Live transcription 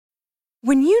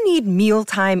When you need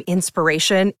mealtime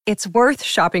inspiration, it's worth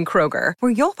shopping Kroger,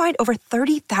 where you'll find over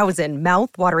 30,000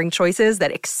 mouth-watering choices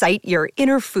that excite your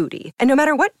inner foodie. And no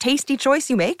matter what tasty choice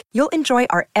you make, you'll enjoy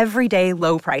our everyday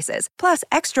low prices, plus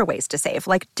extra ways to save,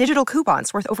 like digital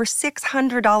coupons worth over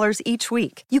 $600 each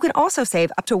week. You can also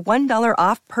save up to $1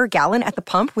 off per gallon at the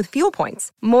pump with fuel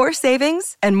points. More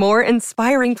savings and more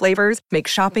inspiring flavors make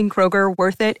shopping Kroger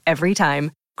worth it every time.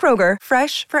 Kroger,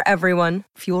 fresh for everyone.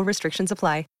 Fuel restrictions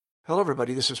apply. Hello,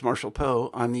 everybody. This is Marshall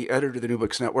Poe. I'm the editor of the New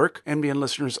Books Network. NBN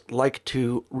listeners like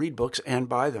to read books and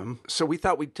buy them. So we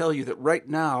thought we'd tell you that right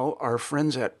now, our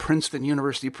friends at Princeton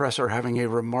University Press are having a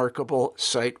remarkable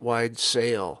site-wide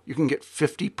sale. You can get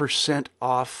 50%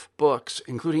 off books,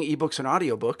 including ebooks and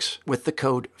audiobooks, with the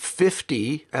code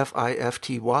 50,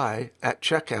 F-I-F-T-Y, at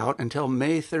checkout until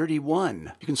May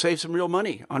 31. You can save some real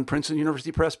money on Princeton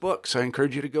University Press books. I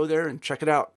encourage you to go there and check it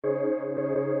out.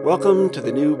 Welcome to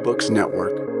the New Books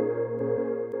Network.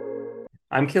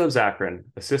 I'm Caleb Zachrin,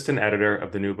 Assistant Editor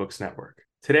of the New Books Network.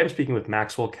 Today I'm speaking with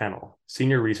Maxwell Kennel,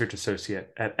 Senior Research Associate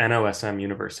at NOSM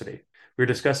University. We're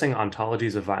discussing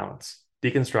Ontologies of Violence,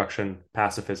 Deconstruction,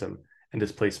 Pacifism, and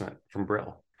Displacement from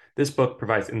Brill. This book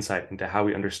provides insight into how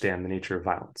we understand the nature of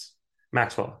violence.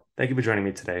 Maxwell, thank you for joining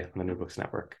me today on the New Books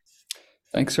Network.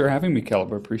 Thanks for having me,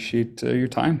 Caleb. I appreciate your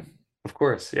time. Of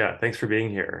course, yeah. Thanks for being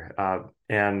here.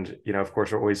 And of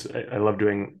course, I love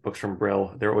doing books from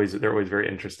Brill. They're always very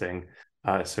interesting.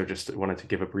 So just wanted to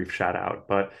give a brief shout out.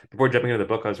 But before jumping into the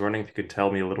book, I was wondering if you could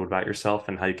tell me a little bit about yourself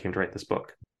and how you came to write this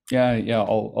book. Yeah.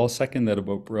 I'll second that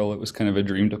about Brill. It was kind of a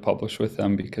dream to publish with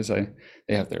them because they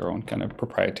have their own kind of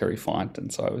proprietary font,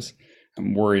 and so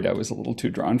I'm worried I was a little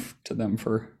too drawn to them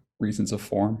for reasons of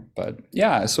form. But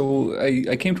yeah, so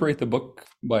I came to write the book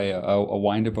by a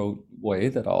windabout way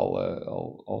that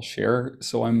I'll share.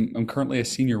 So I'm currently a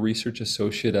senior research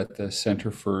associate at the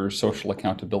Center for Social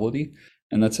Accountability.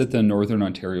 And that's at the Northern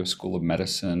Ontario School of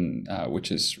Medicine, which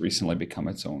has recently become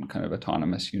its own kind of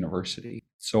autonomous university.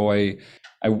 So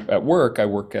at work, I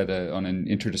work on an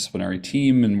interdisciplinary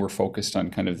team, and we're focused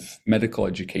on kind of medical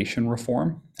education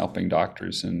reform, helping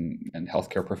doctors and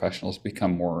healthcare professionals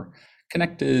become more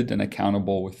connected and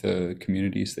accountable with the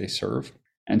communities they serve.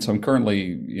 And so I'm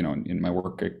currently, in my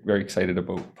work, very excited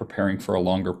about preparing for a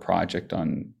longer project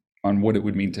on what it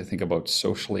would mean to think about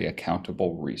socially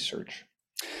accountable research.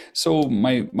 So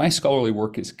my scholarly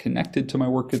work is connected to my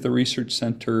work at the Research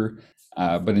Center,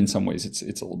 but in some ways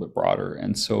it's a little bit broader.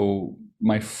 And so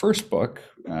my first book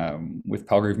with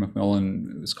Palgrave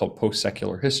Macmillan was called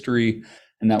Post-Secular History,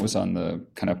 and that was on the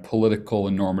kind of political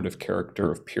and normative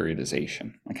character of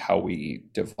periodization, like how we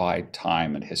divide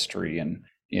time and history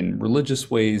in religious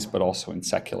ways, but also in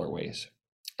secular ways.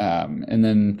 And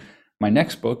then my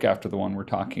next book, after the one we're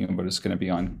talking about, is going to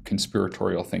be on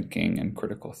conspiratorial thinking and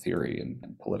critical theory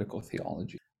and political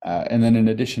theology. And then in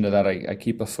addition to that, I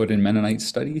keep a foot in Mennonite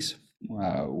studies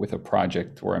with a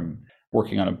project where I'm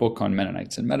working on a book on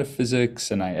Mennonites and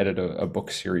metaphysics, and I edit a book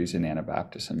series in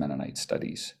Anabaptist and Mennonite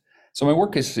studies. So my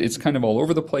work it's kind of all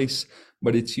over the place,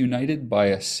 but it's united by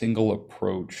a single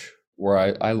approach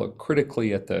where I look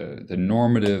critically at the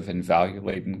normative and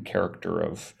value-laden character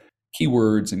of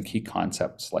keywords and key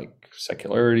concepts like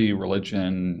secularity,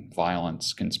 religion,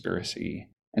 violence, conspiracy.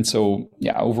 And so,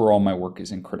 overall, my work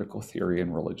is in critical theory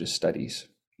and religious studies,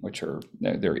 which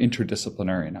they're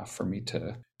interdisciplinary enough for me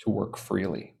to work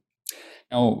freely.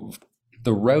 Now,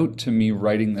 the route to me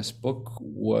writing this book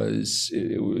was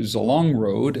a long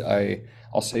road.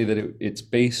 I'll say that it's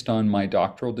based on my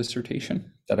doctoral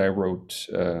dissertation that I wrote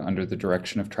under the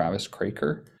direction of Travis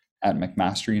Craker at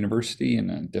McMaster University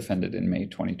and defended in May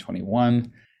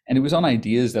 2021. And it was on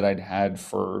ideas that I'd had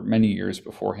for many years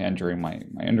beforehand during my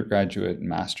undergraduate and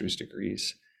master's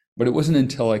degrees. But it wasn't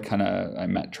until I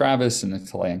met Travis and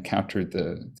until I encountered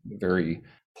the very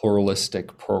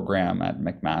pluralistic program at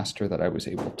McMaster that I was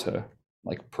able to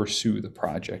pursue the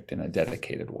project in a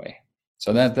dedicated way.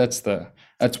 So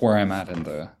that's where I'm at in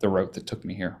the route that took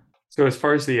me here. So as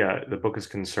far as the book is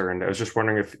concerned, I was just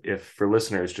wondering if for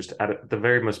listeners, just at the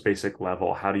very most basic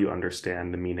level, how do you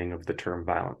understand the meaning of the term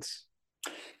violence?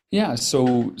 Yeah,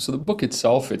 so the book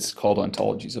itself, it's called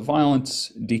Ontologies of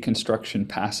Violence, Deconstruction,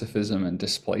 Pacifism, and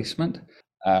Displacement.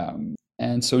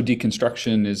 And so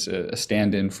deconstruction is a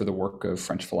stand-in for the work of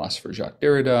French philosopher Jacques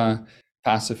Derrida.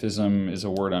 Pacifism is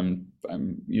a word I'm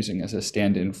using as a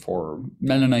stand-in for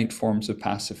Mennonite forms of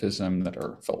pacifism that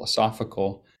are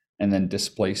philosophical. And then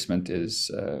displacement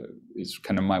is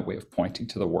kind of my way of pointing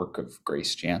to the work of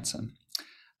Grace Jansen.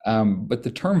 But the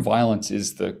term violence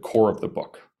is the core of the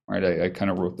book, right? I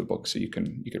kind of wrote the book so you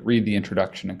could read the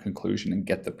introduction and conclusion and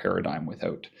get the paradigm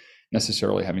without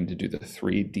necessarily having to do the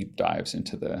 3 deep dives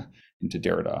into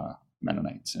Derrida,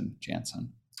 Mennonites, and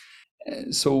Jansen.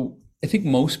 So I think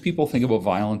most people think about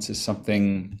violence as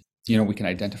something, we can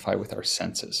identify with our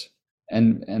senses.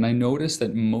 And I noticed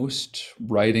that most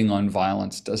writing on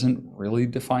violence doesn't really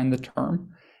define the term.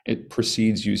 It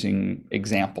proceeds using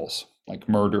examples like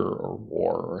murder or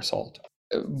war or assault.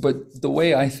 But the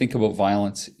way I think about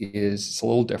violence is it's a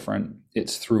little different.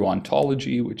 It's through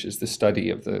ontology, which is the study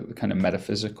of the kind of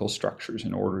metaphysical structures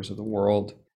and orders of the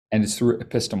world. And it's through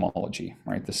epistemology,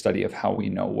 right? The study of how we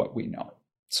know what we know.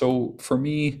 So for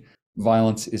me,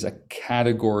 violence is a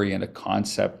category and a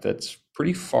concept that's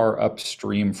pretty far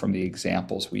upstream from the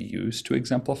examples we use to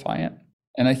exemplify it.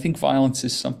 And I think violence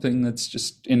is something that's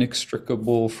just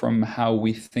inextricable from how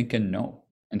we think and know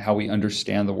and how we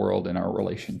understand the world and our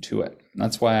relation to it. And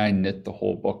that's why I knit the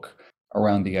whole book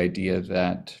around the idea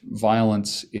that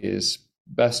violence is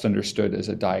best understood as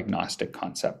a diagnostic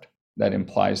concept that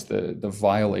implies the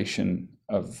violation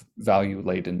of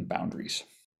value-laden boundaries.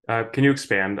 Can you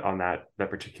expand on that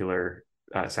particular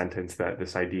sentence, that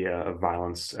this idea of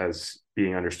violence as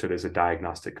being understood as a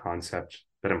diagnostic concept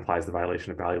that implies the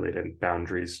violation of value-laden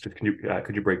boundaries?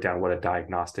 Could you break down what a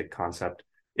diagnostic concept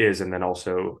is, and then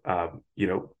also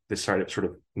this sort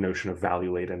of notion of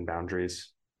value-laden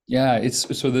boundaries? Yeah,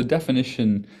 so the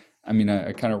definition. I mean,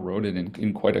 I kind of wrote it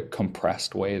in quite a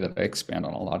compressed way that I expand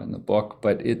on a lot in the book,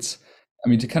 but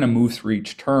to kind of move through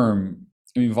each term.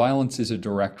 Violence is a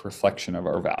direct reflection of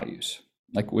our values.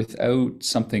 Like without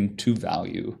something to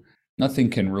value, nothing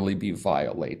can really be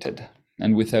violated.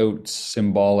 And without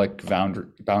symbolic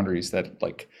boundaries that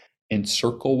like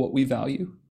encircle what we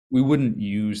value, we wouldn't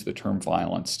use the term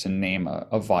violence to name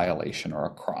a violation or a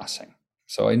crossing.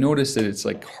 So I noticed that it's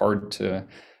like hard to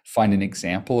find an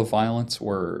example of violence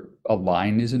where a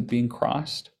line isn't being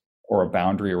crossed or a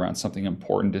boundary around something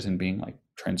important isn't being like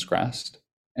transgressed.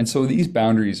 And so these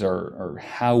boundaries are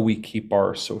how we keep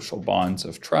our social bonds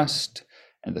of trust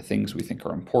and the things we think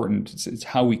are important. It's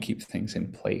how we keep things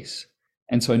in place.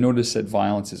 And so I noticed that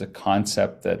violence is a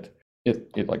concept that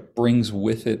it like brings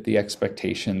with it the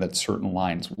expectation that certain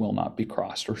lines will not be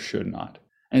crossed or should not.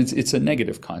 And it's a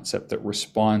negative concept that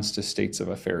responds to states of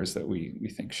affairs that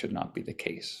we think should not be the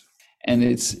case. And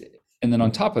then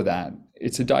on top of that,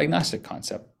 it's a diagnostic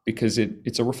concept because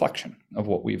it's a reflection of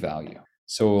what we value.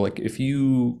 So like if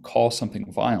you call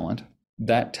something violent,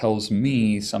 that tells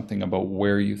me something about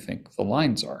where you think the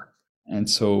lines are. And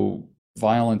so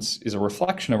violence is a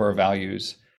reflection of our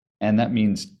values, and that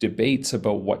means debates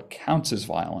about what counts as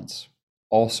violence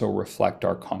also reflect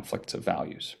our conflicts of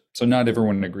values. So not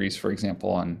everyone agrees, for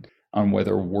example, on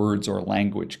whether words or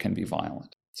language can be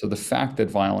violent. So the fact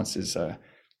that violence is a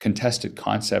contested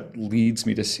concept leads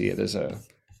me to see it as a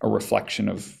reflection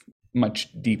of much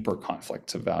deeper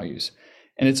conflicts of values.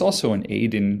 And it's also an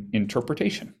aid in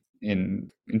interpretation, in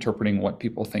interpreting what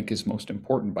people think is most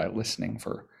important by listening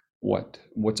for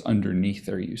what's underneath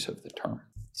their use of the term.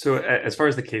 So as far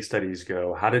as the case studies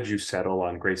go, how did you settle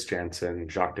on Grace Jansen,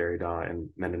 Jacques Derrida, and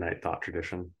Mennonite thought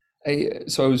tradition?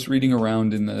 So I was reading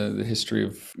around in the history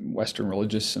of Western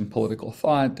religious and political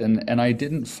thought, and I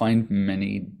didn't find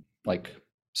many like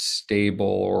stable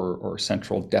or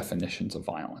central definitions of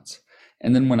violence.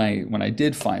 And then when I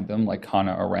did find them, like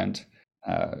Hannah Arendt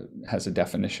has a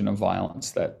definition of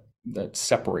violence that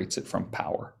separates it from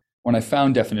power. When I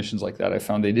found definitions like that, I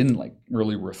found they didn't like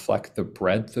really reflect the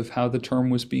breadth of how the term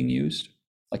was being used,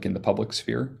 like in the public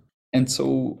sphere. And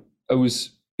so I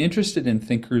was interested in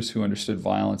thinkers who understood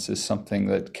violence as something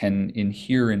that can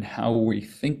inhere in how we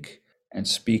think and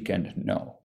speak and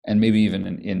know, and maybe even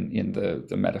in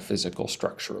the metaphysical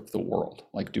structure of the world.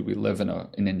 Like, do we live in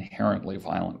an inherently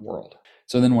violent world?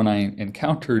 So then when I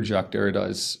encountered Jacques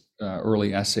Derrida's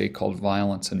early essay called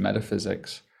Violence and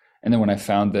Metaphysics, and then when I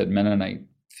found that Mennonite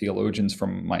theologians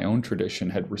from my own tradition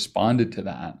had responded to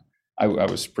that, I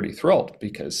was pretty thrilled,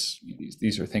 because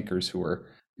these are thinkers who are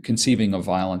conceiving of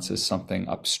violence as something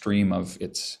upstream of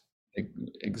its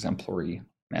exemplary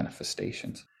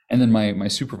manifestations. And then my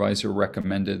supervisor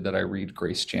recommended that I read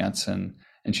Grace Jansen,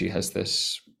 and she has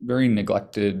this very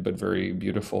neglected but very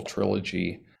beautiful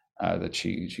trilogy that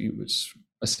she was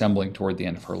assembling toward the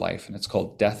end of her life, and it's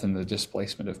called Death and the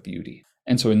Displacement of Beauty.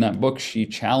 And so in that book, she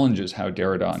challenges how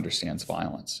Derrida understands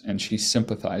violence, and she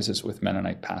sympathizes with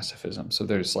Mennonite pacifism. So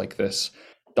there's like this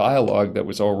dialogue that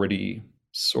was already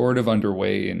sort of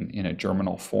underway in a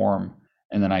germinal form.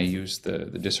 And then I used the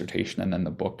dissertation and then the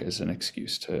book as an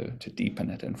excuse to deepen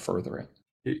it and further it.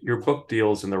 Your book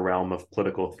deals in the realm of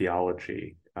political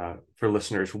theology. For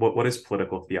listeners, what is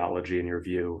political theology in your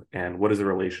view, and what is the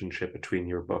relationship between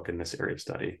your book and this area of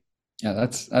study? Yeah,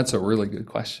 that's a really good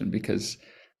question, because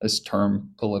this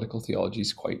term political theology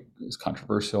is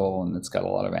controversial, and it's got a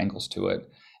lot of angles to it.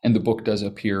 And the book does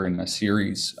appear in a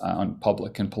series on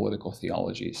public and political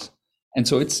theologies. And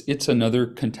so it's another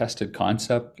contested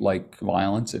concept like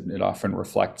violence. It often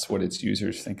reflects what its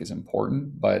users think is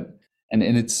important, and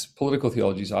its political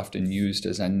theology is often used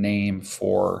as a name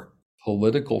for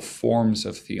political forms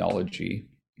of theology,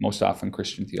 most often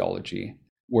Christian theology,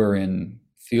 wherein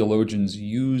theologians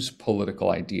use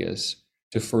political ideas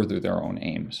to further their own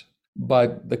aims.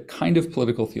 But the kind of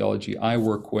political theology I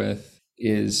work with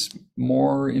is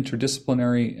more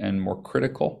interdisciplinary and more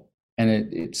critical. And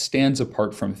it stands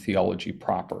apart from theology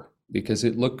proper because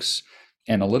it looks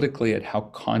analytically at how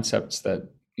concepts that,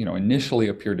 initially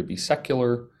appear to be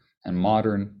secular and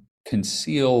modern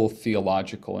conceal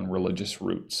theological and religious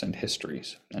roots and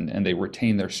histories, and they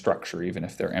retain their structure even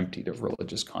if they're emptied of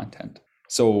religious content.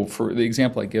 So for the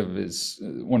example I give is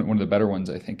one of the better ones,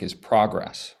 I think, is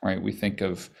progress, right? We think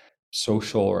of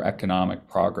social or economic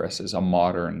progress as a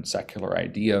modern secular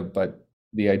idea, but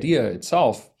the idea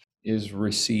itself is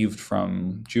received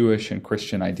from Jewish and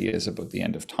Christian ideas about the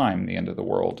end of time, the end of the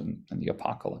world, and the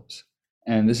apocalypse.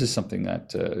 And this is something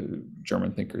that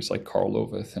German thinkers like Karl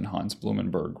Loewith and Hans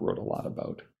Blumenberg wrote a lot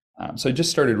about. So I just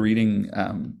started reading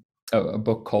a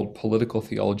book called Political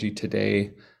Theology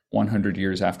Today, 100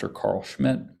 Years After Carl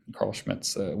Schmitt. Carl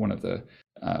Schmitt's one of the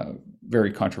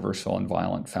very controversial and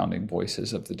violent founding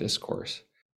voices of the discourse.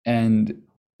 And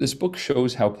this book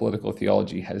shows how political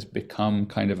theology has become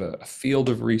kind of a field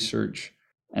of research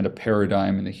and a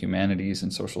paradigm in the humanities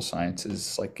and social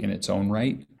sciences, like in its own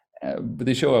right. But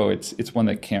they show how it's one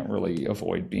that can't really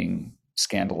avoid being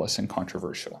scandalous and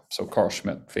controversial. So Carl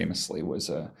Schmitt famously was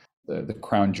the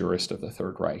crown jurist of the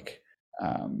Third Reich,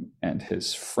 and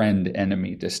his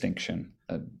friend-enemy distinction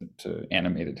that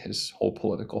animated his whole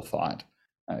political thought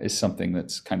is something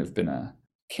that's kind of been a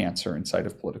cancer inside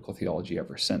of political theology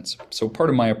ever since. So part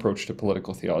of my approach to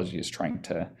political theology is trying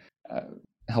to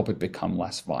help it become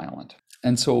less violent.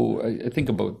 And so I think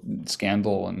about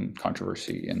scandal and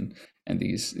controversy and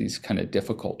these kind of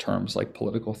difficult terms like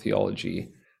political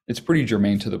theology. It's pretty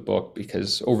germane to the book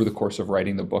because over the course of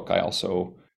writing the book, I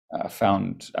also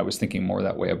found I was thinking more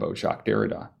that way about Jacques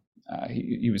Derrida.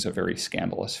 He was a very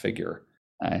scandalous figure.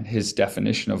 And his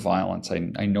definition of violence,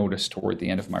 I noticed toward the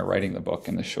end of my writing the book,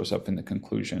 and this shows up in the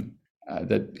conclusion,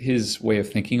 that his way of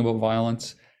thinking about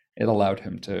violence, it allowed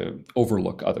him to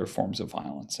overlook other forms of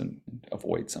violence and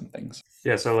avoid some things.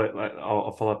 Yeah, so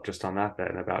I'll follow up just on that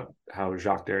then about how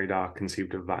Jacques Derrida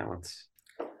conceived of violence.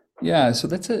 Yeah, so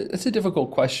that's a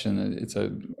difficult question. It's a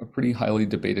pretty highly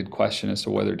debated question as to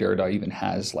whether Derrida even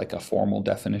has like a formal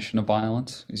definition of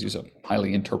violence. He's a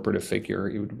highly interpretive figure.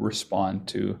 He would respond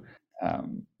to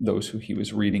those who he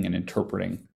was reading and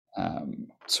interpreting.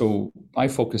 So I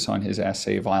focus on his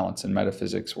essay, Violence and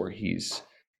Metaphysics, where he's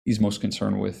most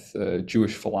concerned with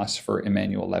Jewish philosopher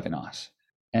Emmanuel Levinas.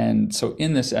 And so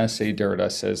in this essay,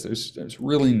 Derrida says there's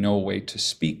really no way to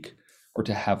speak or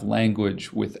to have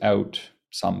language without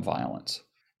some violence.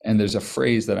 And there's a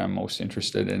phrase that I'm most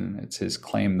interested in. It's his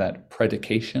claim that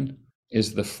predication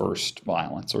is the first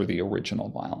violence or the original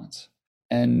violence.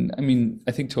 And I mean,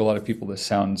 I think to a lot of people, this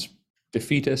sounds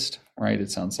defeatist, right? It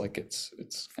sounds like it's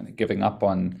kind of giving up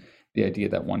on the idea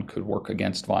that one could work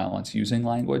against violence using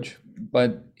language.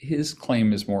 But his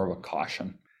claim is more of a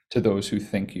caution to those who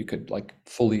think you could like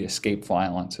fully escape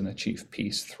violence and achieve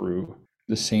peace through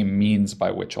the same means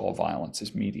by which all violence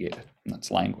is mediated, and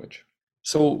that's language.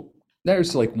 So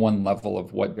there's like one level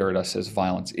of what Derrida says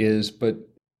violence is, but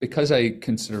because I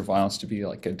consider violence to be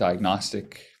like a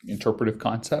diagnostic interpretive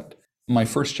concept, my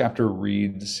first chapter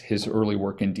reads his early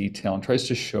work in detail and tries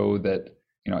to show that,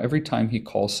 every time he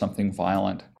calls something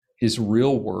violent, his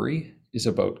real worry is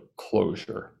about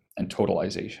closure and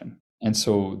totalization. And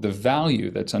so the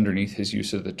value that's underneath his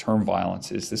use of the term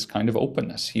violence is this kind of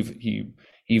openness.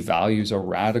 He values a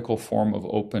radical form of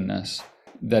openness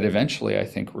that eventually, I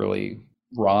think, really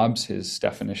robs his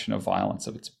definition of violence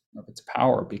of its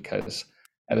power, because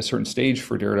at a certain stage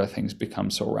for Derrida, things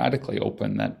become so radically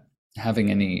open that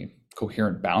having any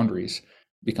coherent boundaries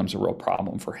becomes a real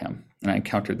problem for him. And I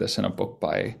encountered this in a book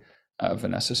by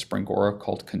Vanessa Springora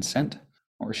called Consent,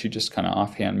 where she just kind of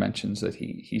offhand mentions that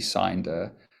he signed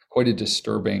quite a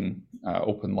disturbing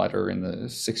open letter in the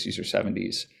 60s or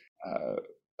 70s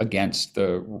against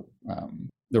the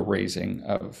raising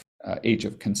of age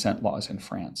of consent laws in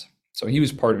France. So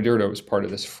Derrida was part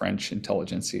of this French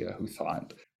intelligentsia who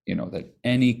thought, that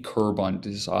any curb on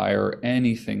desire,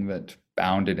 anything that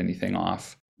bounded anything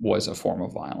off, was a form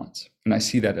of violence. And I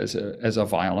see that as a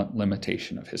violent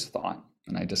limitation of his thought.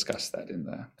 And I discuss that in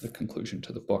the conclusion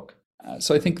to the book.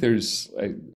 So I think there's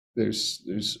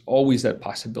there's always that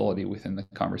possibility within the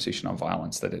conversation on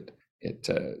violence that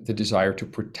the desire to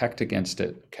protect against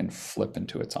it can flip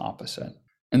into its opposite.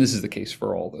 And this is the case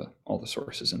for all the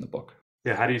sources in the book.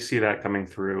 Yeah, how do you see that coming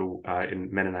through in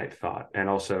Mennonite thought? And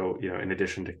also, in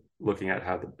addition to looking at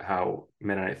how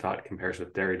Mennonite thought compares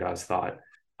with Derrida's thought,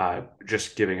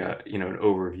 just giving an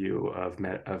overview of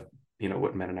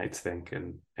what Mennonites think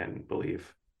and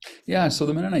believe. Yeah, so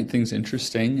the Mennonite thing's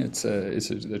interesting. It's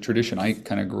a tradition I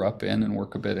kind of grew up in and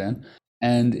work a bit in.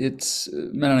 And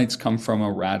Mennonites come from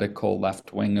a radical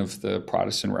left wing of the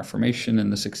Protestant Reformation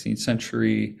in the 16th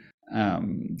century.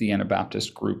 The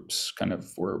Anabaptist groups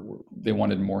they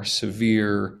wanted more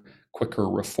severe, quicker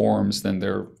reforms than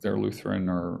their Lutheran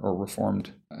or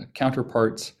Reformed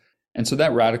counterparts. And so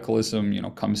that radicalism,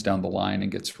 comes down the line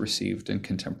and gets received in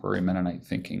contemporary Mennonite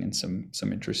thinking in some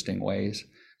interesting ways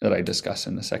that I discuss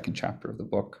in the second chapter of the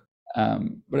book.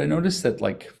 But I noticed that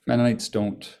Mennonites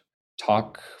don't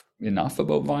talk enough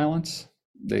about violence.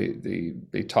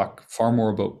 They talk far more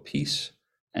about peace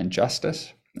and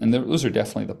justice. And those are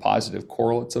definitely the positive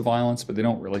correlates of violence, but they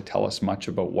don't really tell us much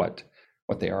about what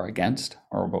they are against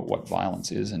or about what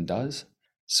violence is and does.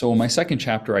 So in my second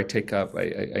chapter, I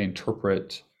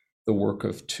interpret the work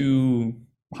of two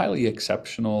highly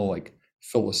exceptional,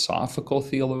 philosophical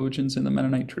theologians in the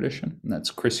Mennonite tradition, and that's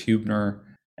Chris Huebner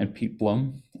and Pete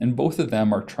Blum. And both of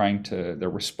them are they're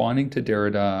responding to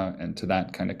Derrida and to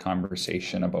that kind of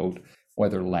conversation about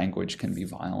whether language can be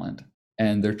violent.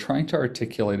 And they're trying to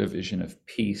articulate a vision of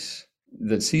peace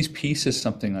that sees peace as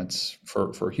something that's,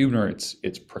 for Huebner,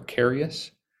 it's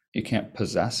precarious. You can't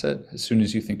possess it. As soon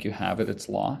as you think you have it, it's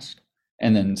lost.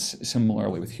 And then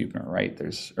similarly with Huebner, right?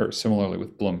 Similarly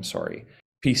with Blum,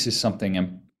 peace is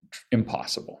something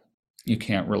impossible. You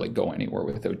can't really go anywhere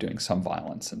without doing some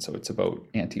violence. And so it's about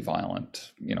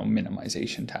anti-violent,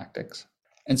 minimization tactics.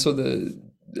 And so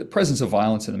the presence of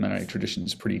violence in the Mennonite tradition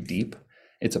is pretty deep.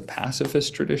 It's a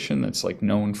pacifist tradition that's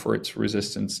known for its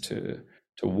resistance to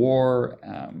war.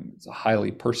 It's a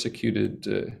highly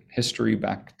persecuted history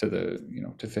back to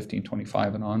to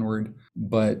 1525 and onward.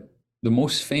 But the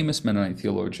most famous Mennonite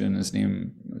theologian, his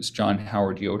name was John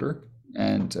Howard Yoder,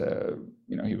 and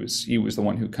he was the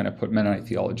one who kind of put Mennonite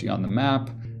theology on the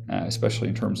map, especially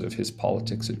in terms of his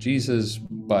politics of Jesus.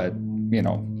 But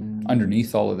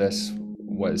underneath all of this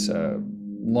was a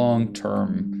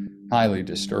long-term, highly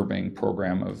disturbing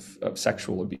program of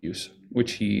sexual abuse,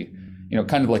 which he,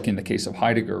 kind of like in the case of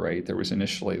Heidegger, right? There was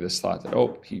initially this thought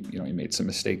that, he made some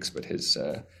mistakes, but his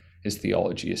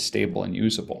theology is stable and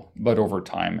usable. But over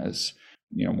time, as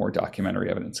more documentary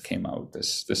evidence came out,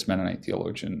 this Mennonite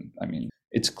theologian,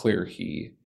 it's clear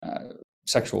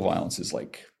sexual violence is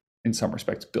in some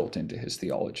respects built into his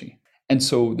theology. And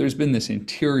so there's been this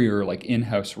interior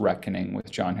in-house reckoning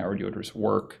with John Howard Yoder's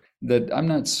work that I'm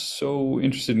not so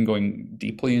interested in going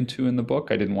deeply into in the book.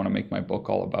 I didn't want to make my book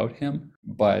all about him,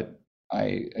 but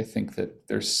I think that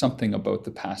there's something about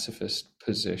the pacifist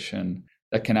position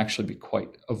that can actually be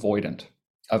quite avoidant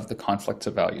of the conflicts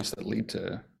of values that lead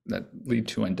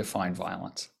to and define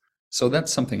violence. So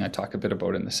that's something I talk a bit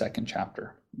about in the second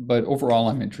chapter. But overall,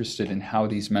 I'm interested in how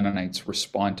these Mennonites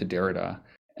respond to Derrida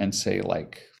and say,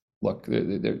 look,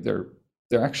 they're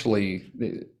actually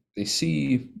they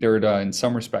see Derrida in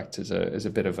some respects as a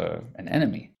bit of an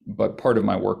enemy. But part of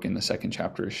my work in the second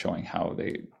chapter is showing how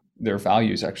their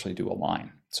values actually do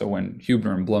align. So when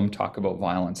Huebner and Blum talk about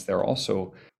violence, they're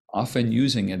also often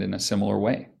using it in a similar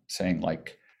way, saying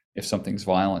if something's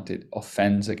violent, it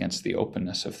offends against the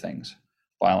openness of things.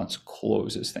 Violence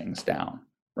closes things down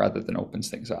rather than opens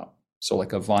things up. So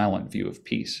a violent view of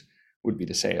peace would be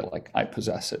to say I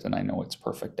possess it and I know its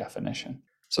perfect definition.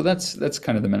 So that's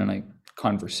kind of the Mennonite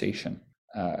conversation.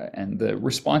 And the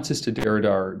responses to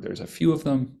Derrida there's a few of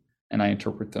them, and I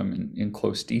interpret them in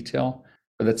close detail,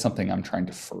 but that's something I'm trying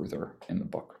to further in the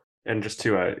book. And just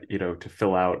to to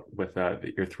fill out with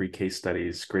your three case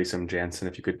studies, Grace M. Jansen,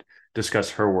 if you could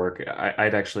discuss her work.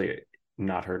 I'd actually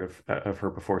not heard of her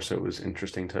before, so it was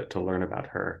interesting to learn about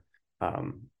her.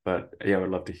 But yeah, I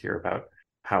would love to hear about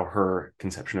how her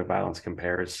conception of violence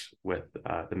compares with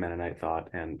the Mennonite thought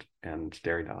and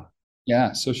Derrida.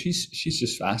 Yeah, so she's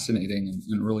just fascinating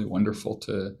and really wonderful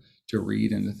to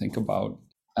read and to think about.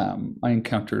 I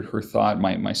encountered her thought.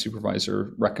 My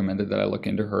supervisor recommended that I look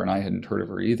into her, and I hadn't heard of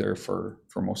her either for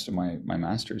most of my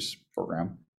master's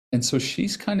program. And so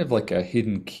she's kind of like a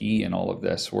hidden key in all of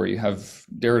this, where you have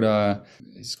Derrida,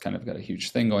 he's kind of got a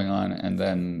huge thing going on, and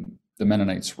then the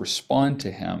Mennonites respond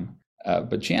to him.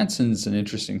 But Jansen's an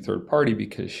interesting third party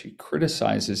because she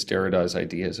criticizes Derrida's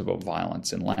ideas about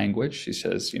violence in language. She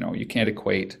says, you can't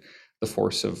equate the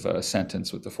force of a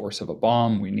sentence with the force of a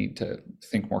bomb. We need to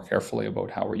think more carefully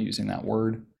about how we're using that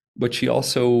word. But she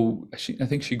also, I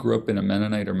think she grew up in a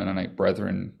Mennonite or Mennonite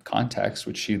Brethren context,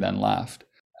 which she then left.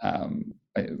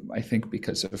 I think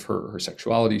because of her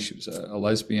sexuality. She was a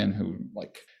lesbian who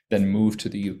then moved to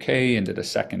the UK and did a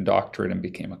second doctorate and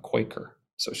became a Quaker.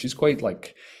 So she's quite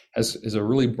has a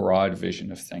really broad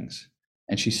vision of things.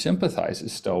 And she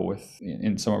sympathizes still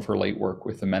in some of her late work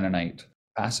with the Mennonite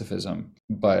pacifism,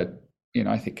 but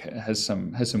I think has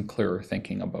some clearer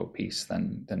thinking about peace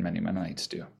than many Mennonites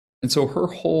do. And so her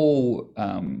whole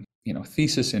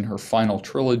thesis in her final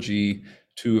trilogy,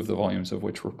 2 of the volumes of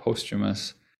which were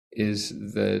posthumous, is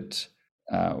that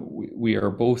we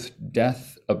are both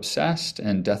death obsessed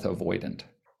and death avoidant.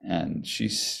 And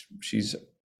she's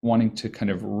wanting to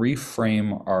kind of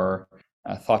reframe our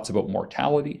thoughts about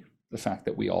mortality, the fact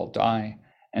that we all die,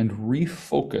 and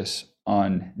refocus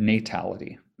on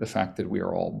natality, the fact that we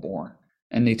are all born.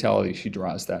 And natality, she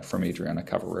draws that from Adriana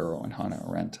Cavarero and Hannah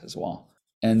Arendt as well.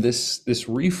 And this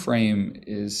reframe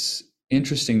is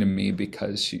interesting to me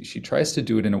because she tries to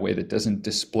do it in a way that doesn't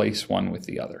displace one with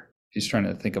the other. She's trying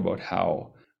to think about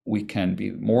how we can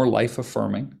be more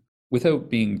life-affirming without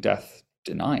being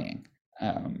death-denying.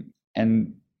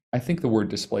 And I think the word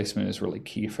displacement is really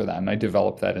key for that. And I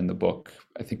developed that in the book,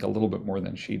 I think a little bit more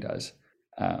than she does.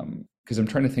 Because I'm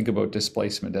trying to think about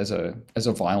displacement as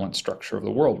a violent structure of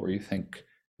the world where you think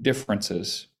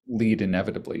differences lead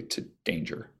inevitably to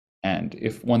danger. And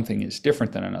if one thing is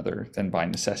different than another, then by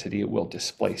necessity, it will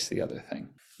displace the other thing.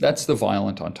 That's the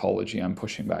violent ontology I'm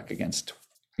pushing back against,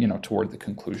 toward the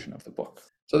conclusion of the book.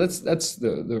 So that's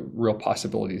the real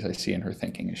possibilities I see in her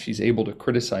thinking, is she's able to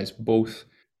criticize both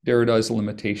Derrida's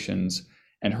limitations,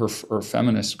 and her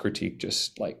feminist critique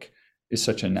just is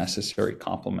such a necessary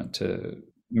complement to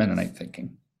Mennonite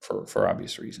thinking for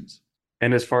obvious reasons.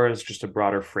 And as far as just a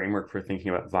broader framework for thinking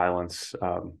about violence,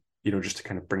 just to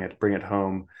kind of bring it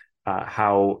home,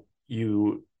 how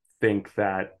you think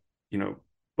that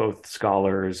both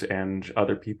scholars and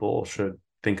other people should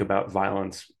think about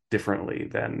violence differently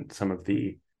than some of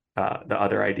the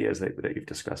other ideas that you've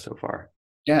discussed so far.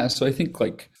 Yeah, so I think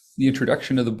the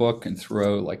introduction of the book and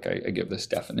throughout, I give this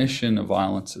definition of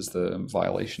violence as the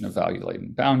violation of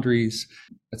value-laden boundaries.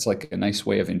 It's a nice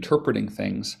way of interpreting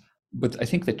things. But I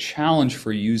think the challenge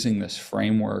for using this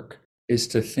framework is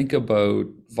to think about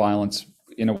violence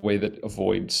in a way that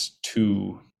avoids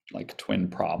 2 twin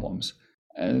problems.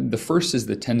 And the first is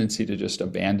the tendency to just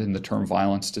abandon the term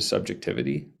violence to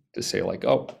subjectivity, to say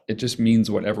it just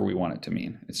means whatever we want it to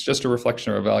mean. It's just a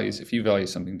reflection of our values. If you value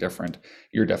something different,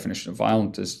 your definition of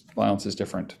violence is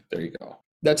different. There you go.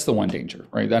 That's the one danger,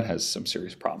 right? That has some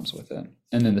serious problems with it.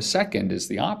 And then the second is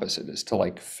the opposite, is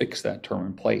to fix that term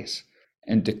in place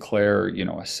and declare,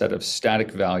 a set of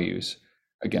static values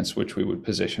against which we would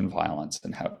position violence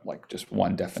and have just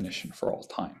one definition for all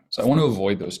time. So I want to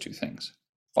avoid those 2 things.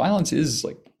 Violence is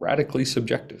radically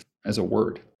subjective as a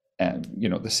word. And,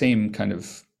 the same kind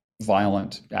of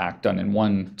violent act done in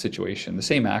one situation, the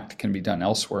same act can be done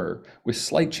elsewhere with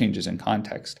slight changes in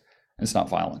context, and it's not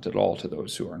violent at all to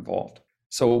those who are involved.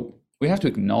 So we have to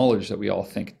acknowledge that we all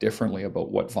think differently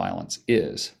about what violence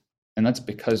is, and that's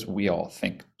because we all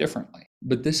think differently.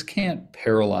 But this can't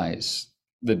paralyze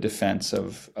the defense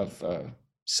of a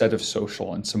set of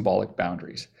social and symbolic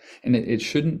boundaries, and it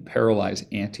shouldn't paralyze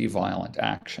anti-violent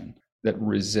action that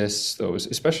resists those,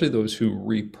 especially those who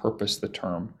repurpose the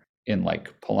term in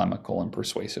polemical and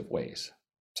persuasive ways.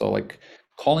 So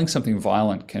calling something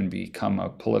violent can become a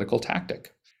political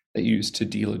tactic that used to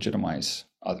delegitimize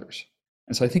others.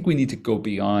 And so I think we need to go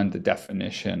beyond the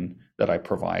definition that I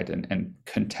provide and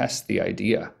contest the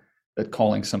idea that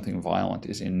calling something violent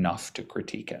is enough to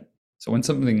critique it. So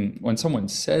when someone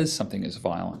says something is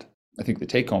violent, I think the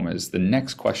take home is the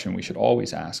next question we should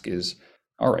always ask is,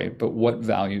 all right, but what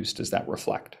values does that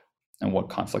reflect? And what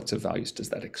conflicts of values does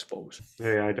that expose?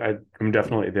 Yeah, I'm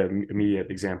definitely, the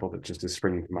immediate example that just is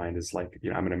springing to mind is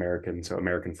I'm an American, so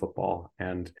American football.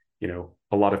 And,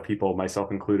 a lot of people,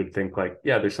 myself included, think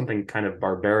there's something kind of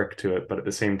barbaric to it. But at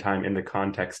the same time, in the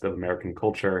context of American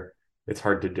culture, it's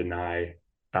hard to deny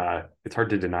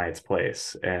its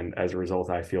place. And as a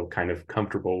result, I feel kind of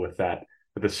comfortable with that,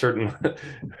 with certain,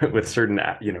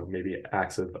 maybe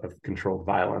acts of controlled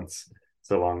violence,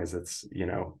 so long as it's,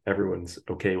 everyone's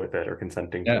okay with it or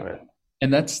consenting to it.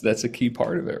 And that's a key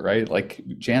part of it, right?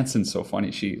 Jansen's so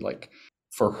funny. She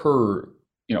for her,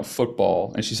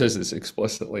 football, and she says this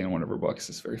explicitly in one of her books,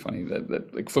 it's very funny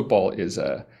that football is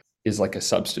a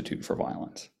substitute for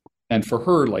violence. And for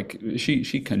her,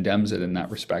 she condemns it in that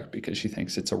respect because she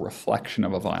thinks it's a reflection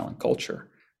of a violent culture.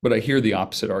 But I hear the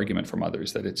opposite argument from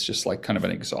others, that it's just like kind of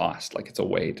an exhaust, like it's a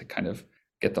way to kind of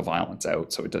get the violence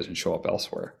out so it doesn't show up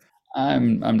elsewhere.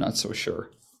 I'm not so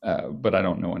sure, but I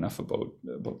don't know enough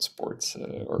about sports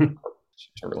or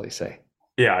to really say.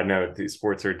 Yeah, no, the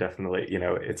sports are definitely,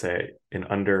 it's an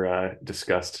under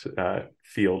discussed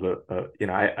field.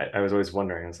 I was always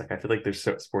wondering. I was like, I feel like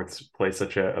sports play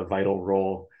such a vital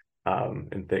role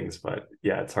in things, but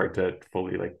yeah, it's hard to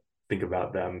fully like think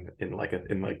about them in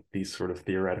these sort of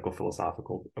theoretical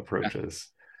philosophical approaches.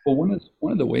 Well,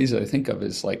 one of the ways that I think of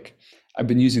is like, I've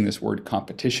been using this word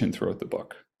competition throughout the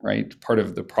book, right? Part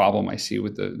of the problem I see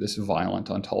with this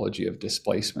violent ontology of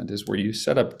displacement is where you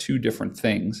set up two different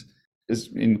things is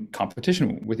in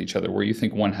competition with each other, where you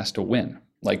think one has to win,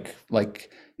 like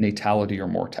natality or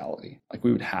mortality. Like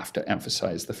we would have to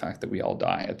emphasize the fact that we all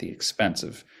die at the expense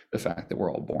of the fact that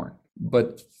we're all born.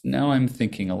 But now I'm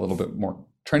thinking a little bit more,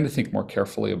 trying to think more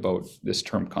carefully about this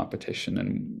term competition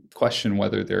and question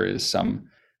whether there is some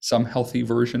healthy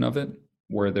version of it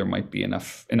where there might be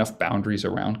enough boundaries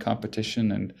around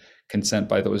competition and consent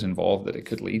by those involved that it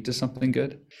could lead to something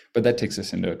good. But that takes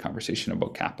us into a conversation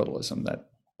about capitalism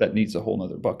that needs a whole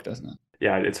nother book, doesn't it?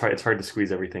 Yeah, it's hard to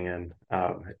squeeze everything in,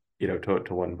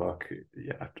 to one book.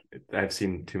 Yeah, I've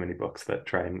seen too many books that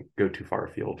try and go too far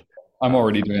afield. I'm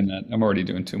already doing that. I'm already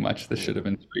doing too much. This should have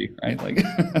been 3, right? Like.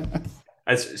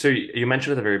 So you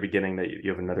mentioned at the very beginning that you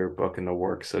have another book in the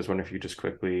works. So I was wondering if you just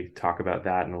quickly talk about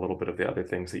that and a little bit of the other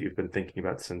things that you've been thinking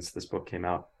about since this book came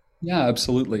out. Yeah,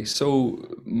 absolutely. So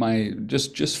my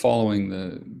just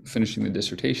following finishing the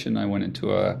dissertation, I went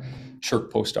into a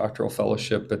short postdoctoral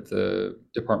fellowship at the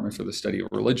Department for the Study of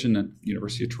Religion at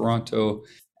University of Toronto.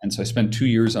 And so I spent 2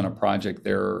 years on a project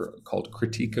there called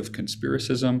Critique of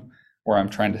Conspiracism, where I'm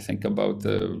trying to think about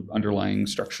the underlying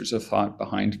structures of thought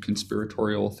behind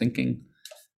conspiratorial thinking.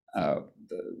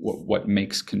 What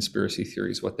makes conspiracy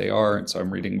theories what they are. And so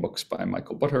I'm reading books by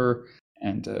Michael Butter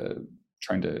and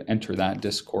trying to enter that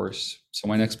discourse. So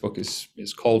my next book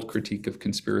is called Critique of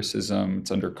Conspiracism.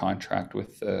 It's under contract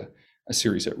with a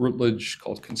series at Routledge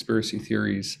called Conspiracy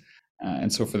Theories.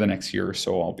 And so for the next year or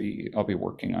so, I'll be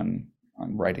working on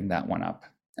writing that one up.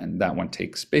 And that one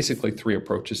takes basically 3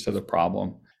 approaches to the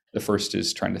problem. The first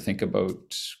is trying to think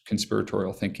about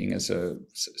conspiratorial thinking as a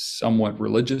somewhat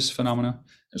religious phenomena.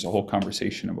 There's a whole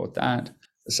conversation about that.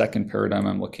 The second paradigm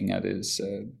I'm looking at is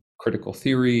critical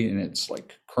theory and its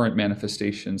like current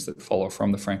manifestations that follow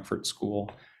from the Frankfurt School.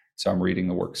 So I'm reading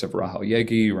the works of Rahel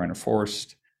Yegi, Rainer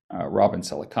Forst, Robin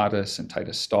Selikatis, and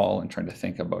Titus Stahl, and trying to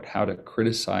think about how to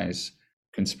criticize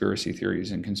conspiracy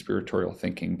theories and conspiratorial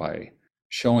thinking by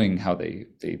showing how they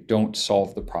don't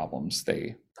solve the problems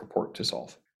they purport to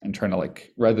solve. And trying to,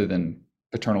 like, rather than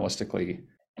paternalistically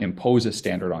impose a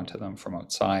standard onto them from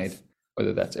outside,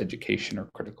 whether that's education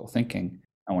or critical thinking,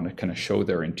 I want to kind of show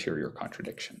their interior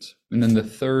contradictions. And then the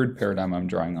third paradigm I'm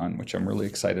drawing on, which I'm really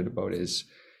excited about, is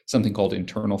something called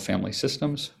internal family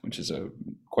systems, which is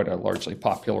quite a largely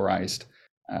popularized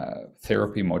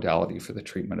therapy modality for the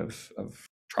treatment of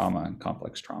trauma and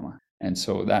complex trauma. And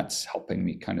so that's helping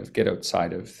me kind of get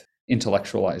outside of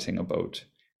intellectualizing about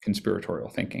conspiratorial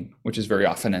thinking, which is very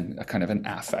often a kind of an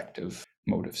affective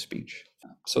mode of speech.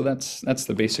 So that's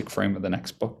the basic frame of the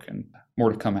next book, and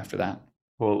more to come after that.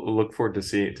 Well, look forward to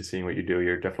seeing what you do.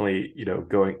 You're definitely,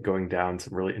 going down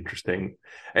some really interesting.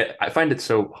 I find it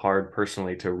so hard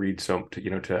personally to read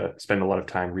to spend a lot of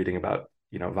time reading about,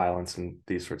 violence and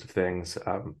these sorts of things.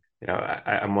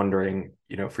 I'm wondering,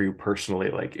 for you personally,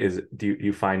 like, do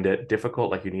you find it difficult?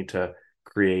 Like you need to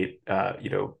create,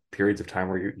 periods of time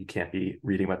where you can't be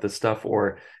reading about this stuff,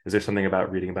 or is there something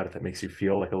about reading about it that makes you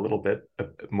feel like a little bit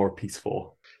more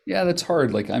peaceful? Yeah, that's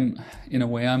hard. Like I'm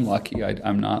lucky.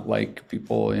 I'm not like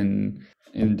people in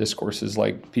discourses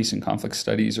like peace and conflict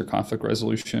studies or conflict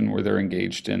resolution, where they're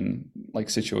engaged in like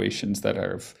situations that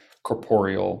are of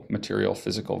corporeal, material,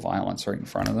 physical violence right in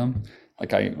front of them.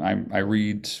 Like I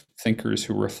read thinkers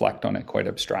who reflect on it quite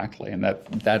abstractly, and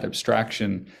that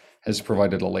abstraction has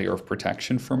provided a layer of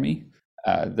protection for me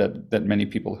that many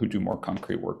people who do more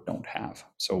concrete work don't have.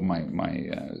 So my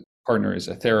partner is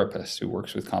a therapist who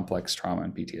works with complex trauma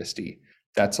and PTSD.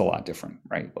 That's a lot different,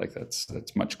 right? Like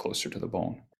that's much closer to the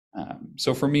bone.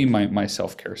 So for me, my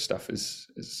self-care stuff is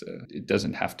it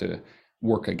doesn't have to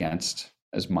work against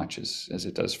as much as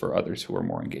it does for others who are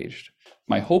more engaged.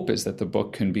 My hope is that the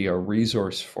book can be a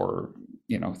resource for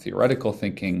theoretical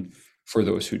thinking for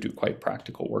those who do quite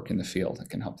practical work in the field.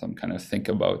 That can help them kind of think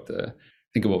about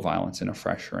violence in a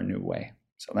fresh or a new way.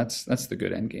 So that's the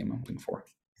good end game I'm looking for.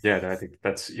 Yeah, I think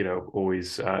that's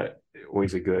always a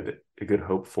good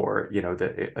hope for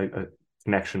a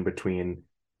connection between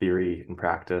theory and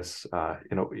practice.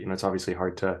 It's obviously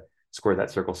hard to square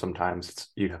that circle sometimes.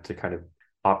 You have to kind of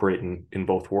operate in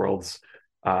both worlds,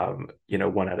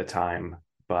 one at a time.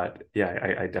 But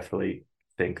yeah, I definitely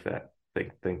think that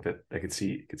I could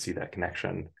see that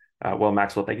connection. Well,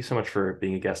 Maxwell, thank you so much for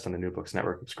being a guest on the New Books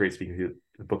Network. It's great speaking to you.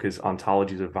 The book is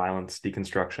Ontologies of Violence,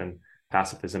 Deconstruction,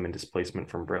 Pacifism, and Displacement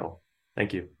from Brill.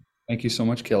 Thank you. Thank you so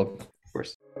much, Caleb.